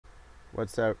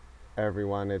What's up,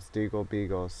 everyone? It's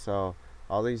DeagleBeagle. So,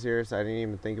 all these years, I didn't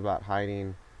even think about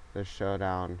hiding the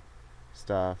showdown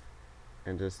stuff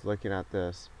and just looking at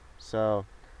this. So,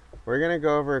 we're going to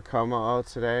go over Kommo-O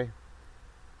today,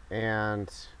 and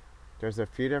there's a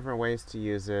few different ways to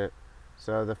use it.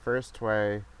 So, the first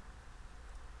way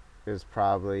is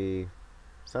probably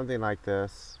something like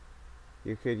this.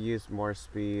 You could use more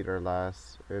speed or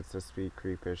less, it's a speed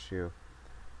creep issue.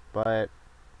 But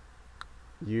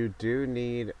you do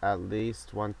need at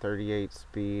least 138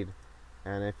 speed,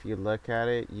 and if you look at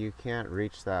it, you can't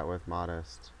reach that with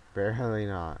modest. Barely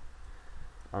not,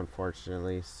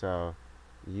 unfortunately. So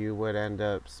you would end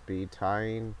up speed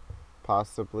tying,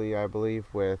 possibly, I believe,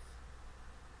 with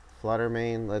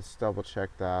Fluttermane. Let's double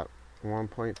check that.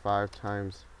 1.5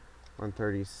 times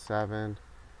 137.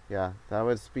 Yeah, that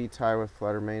would speed tie with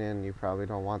Fluttermane, and you probably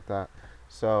don't want that.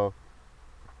 So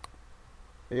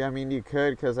yeah, I mean, you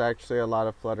could, because actually a lot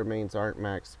of Fluttermanes aren't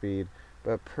max speed.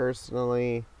 But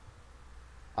personally,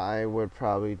 I would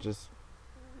probably just,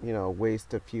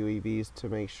 waste a few EVs to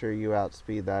make sure you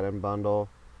outspeed that in bundle.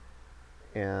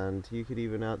 And you could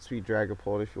even outspeed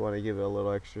Dragapult if you want to give it a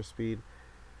little extra speed.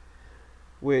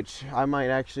 Which I might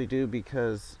actually do,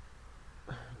 because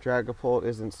Dragapult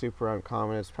isn't super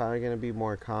uncommon. It's probably going to be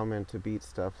more common to beat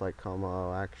stuff like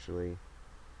Kommo-O, actually.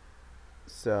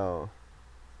 So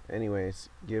anyways,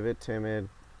 give it timid,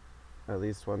 at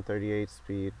least 138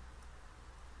 speed,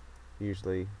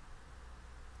 usually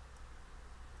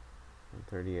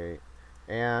 138.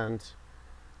 And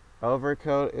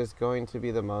Overcoat is going to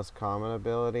be the most common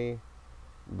ability,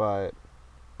 but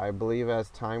I believe as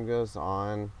time goes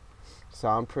on,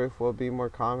 Soundproof will be more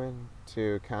common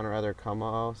to counter other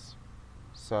Kommo-Os.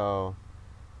 So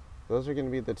those are going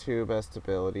to be the two best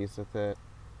abilities with it.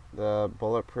 The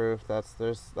Bulletproof, that's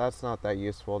not that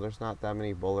useful. There's not that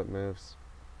many bullet moves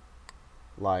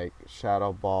like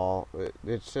Shadow Ball.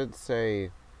 It should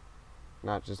say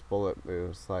not just bullet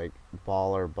moves, like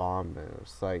ball or bomb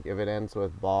moves. Like if it ends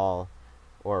with ball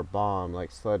or bomb,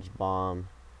 like Sludge Bomb,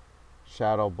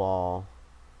 Shadow Ball,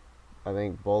 I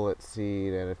think Bullet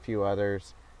Seed, and a few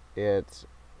others, it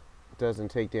doesn't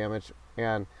take damage.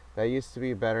 And that used to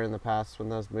be better in the past when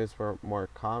those moves were more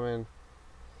common.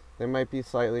 They might be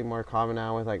slightly more common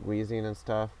now with like Wheezing and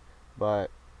stuff,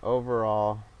 but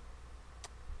overall,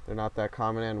 they're not that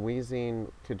common. And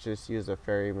Wheezing could just use a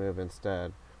fairy move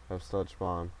instead of Sludge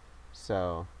Bomb,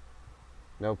 so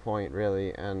no point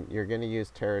really. And you're gonna use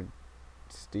Tera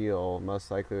Steel most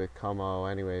likely with Kommo-O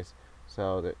anyways,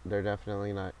 so they're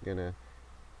definitely not gonna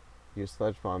use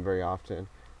Sludge Bomb very often.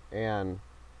 And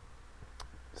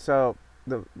so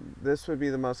this would be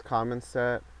the most common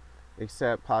set,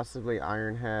 except possibly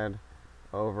Iron Head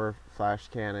over Flash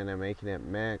Cannon and making it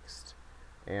mixed,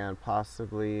 and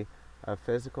possibly a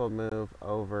physical move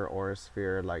over Aura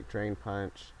Sphere like Drain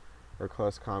Punch or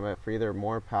Close Combat for either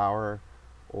more power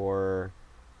or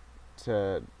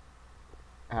to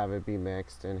have it be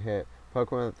mixed and hit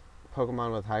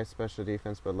Pokemon with high special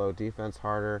defense but low defense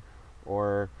harder,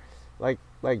 or like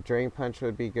Drain Punch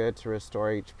would be good to restore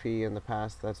HP in the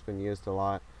past. That's been used a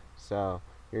lot. So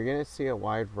you're going to see a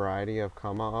wide variety of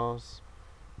Kommo-Os,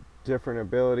 different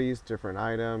abilities, different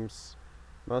items.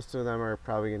 Most of them are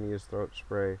probably going to use Throat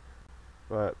Spray,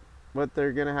 but what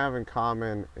they're going to have in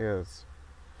common is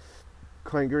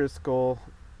Clangorous Soul,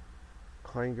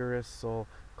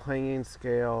 Clanging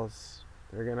Scales.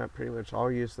 They're going to pretty much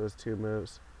all use those two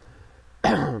moves.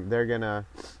 They're going to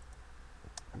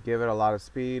give it a lot of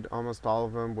speed. Almost all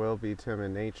of them will be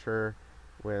timid nature,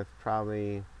 with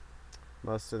probably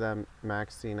most of them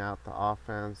maxing out the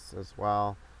offense as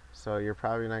well. So you're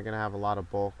probably not going to have a lot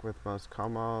of bulk with most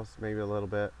Kommo-Os, maybe a little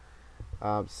bit.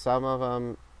 Some of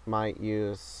them might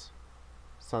use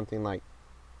something like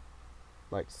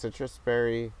Citrus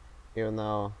Berry, even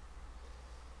though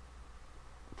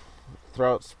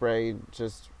Throat Spray,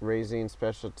 just raising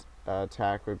special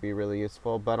attack would be really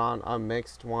useful. But on a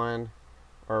mixed one,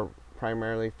 or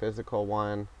primarily physical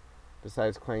one,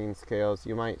 besides Clanging Scales,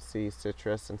 you might see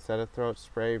Citrus instead of Throat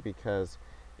Spray, because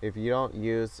if you don't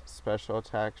use special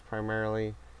attacks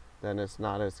primarily, then it's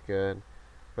not as good.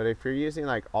 But if you're using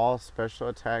like all special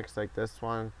attacks like this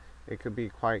one, it could be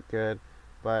quite good.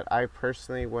 But I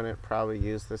personally wouldn't probably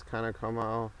use this kind of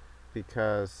Kommo-O,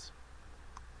 because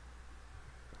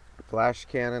Flash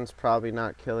Cannon's probably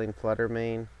not killing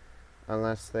Fluttermane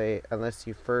unless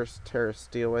you first Tera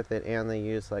Steel with it and they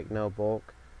use like no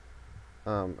bulk.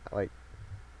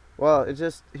 Well, it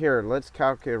just, here, let's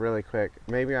calculate really quick.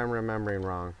 Maybe I'm remembering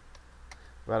wrong,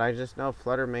 but I just know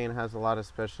Fluttermane has a lot of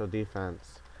special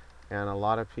defense, and a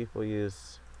lot of people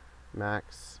use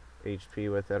max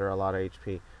HP with it, or a lot of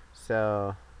HP.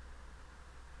 So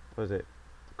Was it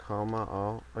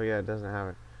Kommo-O? Oh yeah, it doesn't have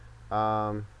it.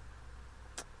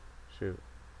 Shoot.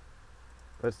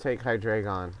 Let's take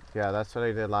Hydreigon. Yeah, that's what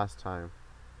I did last time.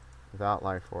 Without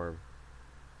Life Orb.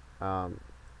 Oh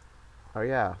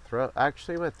yeah,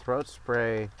 actually with Throat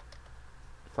Spray,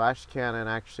 Flash Cannon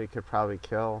actually could probably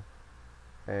kill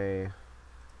a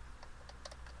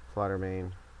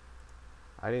Fluttermane.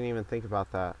 I didn't even think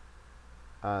about that.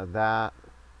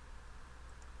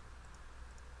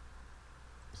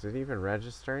 Is it even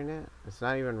registering it? It's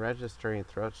not even registering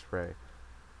Throat Spray.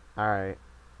 Alright,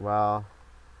 well,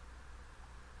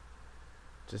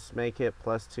 just make it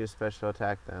 +2 special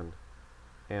attack then.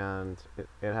 And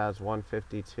it has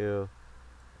 152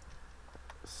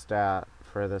 stat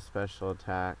for the special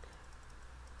attack.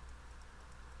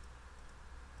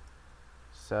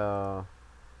 So,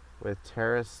 with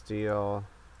Tera Steel,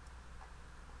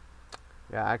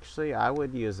 yeah, actually I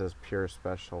would use this pure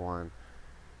special one.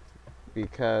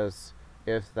 Because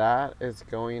if that is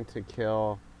going to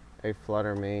kill a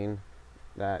Fluttermane,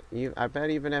 I bet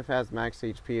even if it has max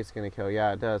HP, it's going to kill.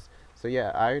 Yeah, it does. So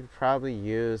yeah, I'd probably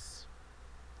use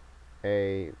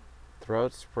a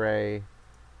Throat Spray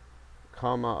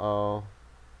Kommo-O,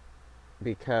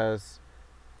 because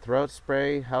Throat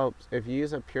Spray helps. If you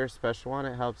use a pure special one,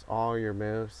 it helps all your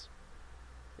moves.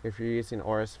 If you're using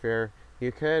Aura Sphere,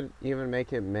 you could even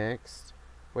make it mixed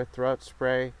with Throat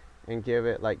Spray and give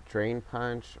it like Drain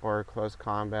Punch or Close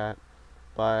Combat,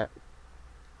 but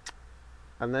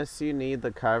unless you need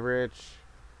the coverage,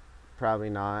 probably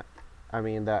not. I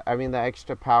mean the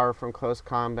extra power from Close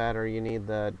Combat, or you need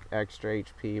the extra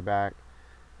HP back,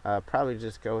 probably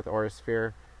just go with Aura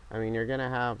Sphere. I mean, you're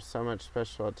gonna have so much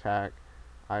special attack.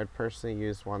 I'd personally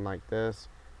use one like this,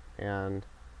 and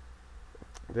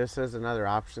this is another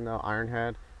option though,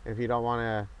 Ironhead. If you don't want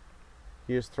to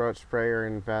use Throat Spray or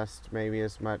invest maybe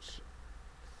as much,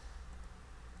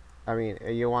 I mean,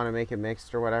 you want to make it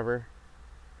mixed or whatever,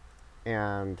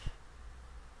 and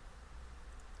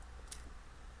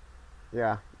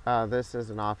yeah, this is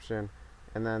an option,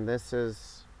 and then this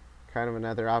is kind of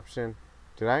another option.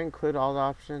 Did I include all the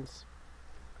options?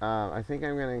 I think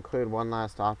I'm going to include one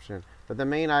last option, but the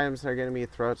main items are going to be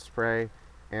Throat Spray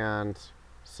and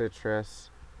Citrus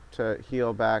to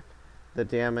heal back the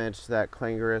damage that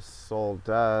Clangorous Soul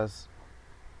does,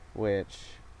 which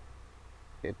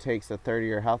it takes a third of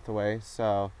your health away.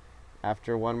 So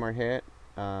after one more hit,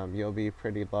 you'll be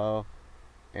pretty low,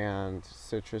 and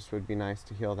Citrus would be nice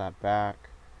to heal that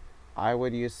back. I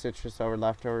would use Citrus over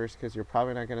Leftovers because you're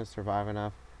probably not going to survive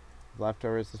enough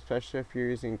Leftovers, especially if you're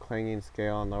using Clanging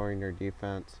Scale and lowering your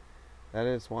defense. That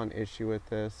is one issue with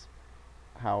this.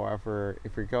 However,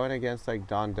 if you're going against like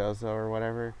Dondozo or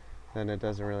whatever, then it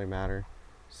doesn't really matter.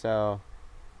 So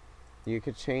you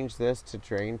could change this to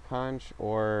Drain Punch,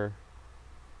 or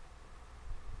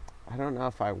I don't know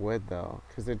if I would though,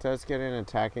 because it does get an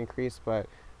attack increase, but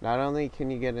not only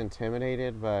can you get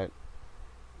intimidated, but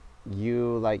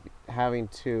you like having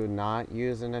to not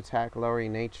use an attack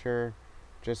lowering nature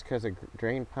just because of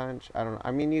Drain Punch. I don't know.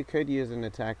 I mean, you could use an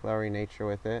attack lowering nature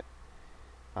with it.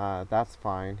 That's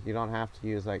fine. You don't have to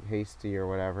use like Hasty or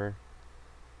whatever.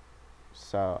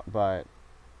 So, but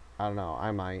I don't know.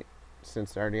 I might,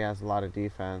 since it already has a lot of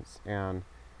defense, and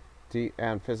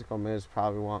physical moves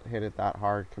probably won't hit it that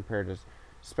hard compared to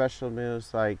special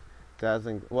moves like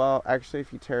Dazzling. Well, actually,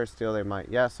 if you Tera Steel, they might.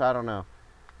 Yeah, so I don't know.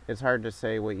 It's hard to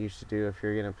say what you should do if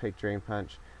you're going to pick Drain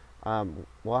Punch.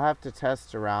 We'll have to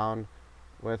test around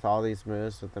with all these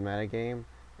moves with the metagame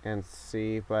and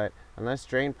see, but unless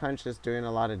Drain Punch is doing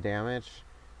a lot of damage,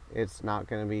 it's not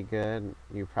going to be good.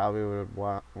 You probably would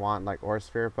want like Aura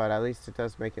Sphere, but at least it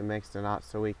does make it mixed and not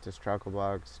so weak to Struggle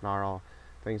Bug, Snarl,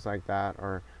 things like that,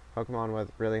 or Pokemon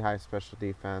with really high special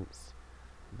defense.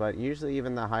 But usually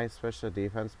even the high special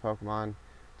defense Pokemon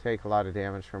take a lot of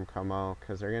damage from Kommo-O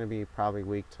because they're going to be probably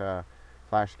weak to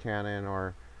Flash Cannon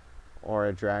or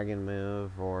a Dragon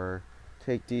move, or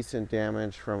take decent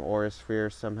damage from Aura Sphere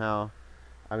somehow.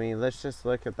 I mean, let's just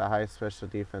look at the high special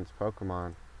defense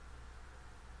Pokemon.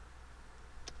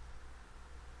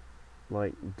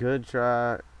 Like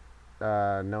Goodra,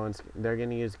 they're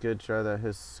gonna use Goodra, the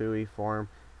Hisui form.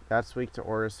 That's weak to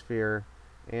Aura Sphere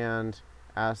and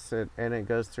Acid, and it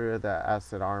goes through the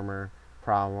Acid Armor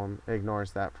problem,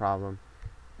 ignores that problem,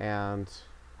 and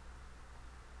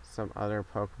some other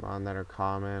Pokemon that are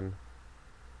common.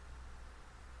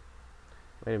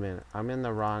 Wait a minute, I'm in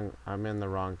the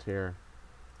wrong tier.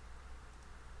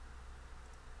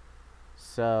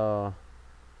 So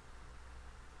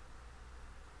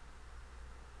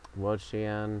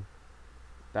Wo-Chien,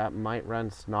 that might run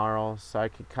Snarl, so I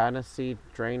could kind of see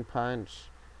Drain Punch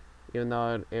even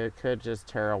though it could just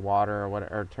Tera water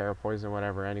or Tera poison,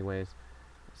 whatever anyways.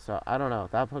 So I don't know,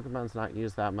 that Pokemon's not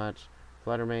used that much.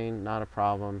 Fluttermane, not a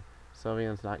problem.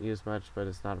 Sylveon's not used much, but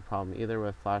it's not a problem either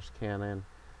with Flash Cannon.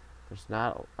 There's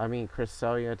not, I mean,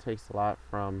 Cresselia takes a lot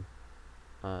from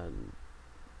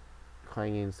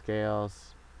Clanging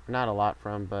Scales. Not a lot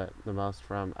from, but the most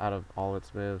from out of all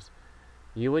its moves.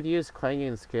 You would use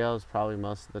Clanging Scales probably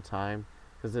most of the time,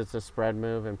 because it's a spread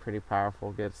move and pretty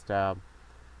powerful, get stabbed.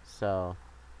 So,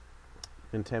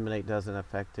 Intimidate doesn't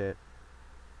affect it.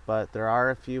 But there are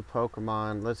a few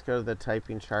Pokemon. Let's go to the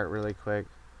typing chart really quick.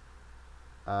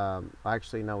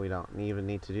 Actually, no, we don't even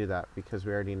need to do that, because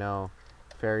we already know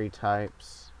Fairy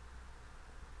types.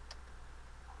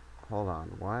 Hold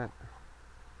on, what?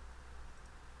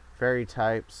 Fairy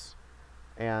types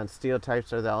and Steel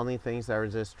types are the only things that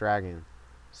resist Dragon.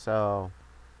 So,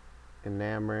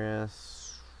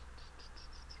 Enamorous,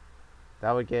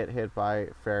 that would get hit by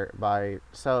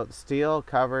so Steel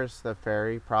covers the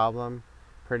Fairy problem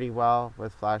pretty well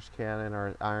with Flash Cannon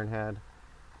or Iron Head.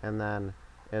 And then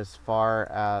as far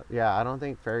as, yeah, I don't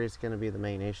think Fairy's going to be the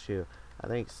main issue. I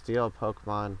think Steel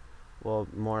Pokemon will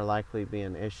more likely be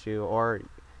an issue, or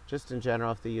just in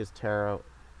general if they use Tera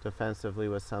defensively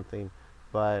with something.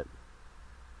 But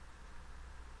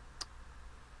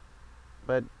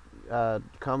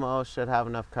Kommo-O should have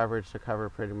enough coverage to cover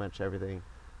pretty much everything.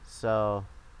 So,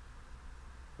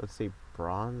 let's see,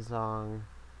 Bronzong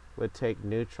would take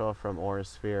neutral from Aura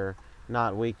Sphere.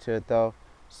 Not weak to it though.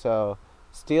 So,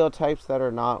 Steel types that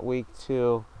are not weak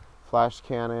to Flash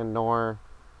Cannon, nor...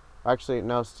 Actually,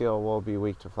 no, Steel will be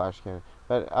weak to Flash Cannon.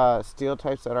 But Steel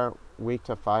types that aren't weak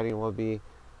to fighting will be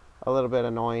a little bit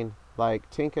annoying. Like,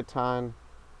 Tinkaton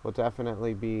will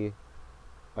definitely be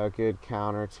a good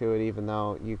counter to it, even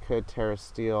though you could Tera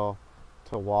Steel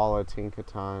to wall a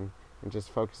Tinkaton and just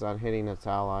focus on hitting its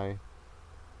ally.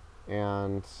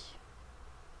 And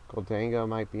Goldango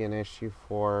might be an issue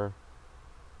for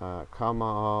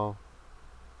Kommo-O,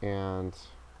 and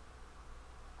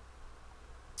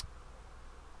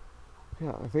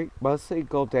yeah, I think mostly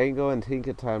Goldango and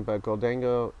Tinkaton, but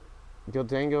Goldango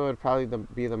would probably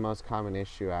be the most common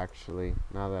issue, actually,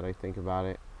 now that I think about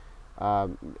it.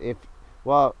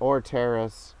 Or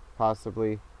Terrace,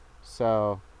 possibly.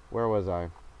 So, where was I?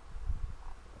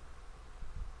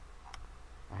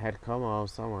 I had Kommo-O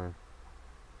somewhere.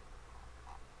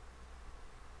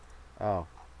 Oh.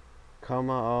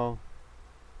 Kommo-O,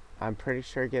 I'm pretty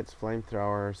sure it gets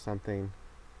Flamethrower or something.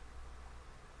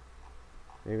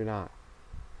 Maybe not.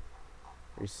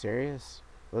 Are you serious?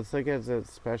 Let's look at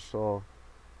its special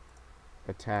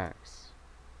attacks.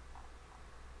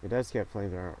 It does get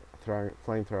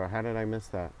Flamethrower. How did I miss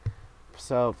that?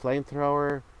 So,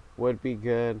 Flamethrower would be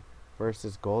good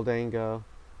versus Goldango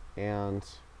and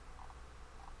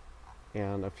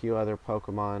a few other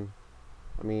Pokemon.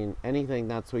 I mean, anything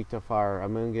that's weak to fire,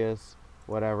 Amoonguss,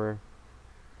 whatever.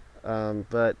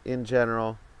 But in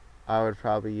general, I would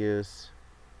probably use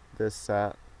this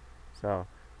set. So,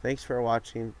 thanks for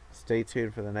watching. Stay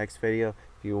tuned for the next video.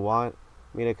 If you want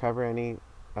me to cover any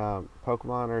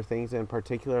Pokemon or things in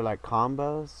particular, like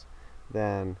combos,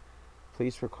 then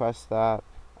please request that.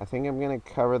 I think I'm going to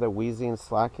cover the Weezing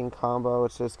Slacking combo,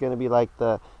 which is going to be like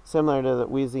similar to the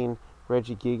Weezing Reg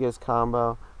E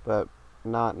combo, but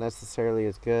not necessarily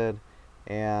as good.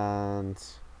 And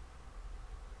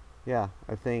yeah,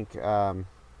 I think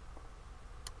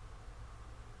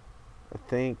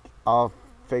I'll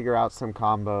figure out some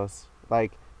combos.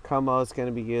 Like, Kommo is going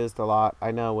to be used a lot,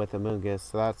 I know, with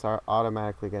Amoonguss, so that's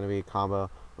automatically going to be a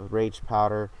combo with Rage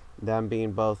Powder. Them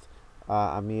being both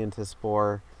immune to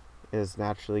Spore is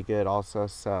naturally good also.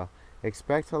 So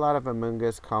expect a lot of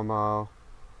Amoonguss, Kommo-O,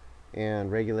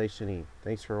 and Regulation E.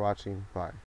 Thanks for watching. Bye.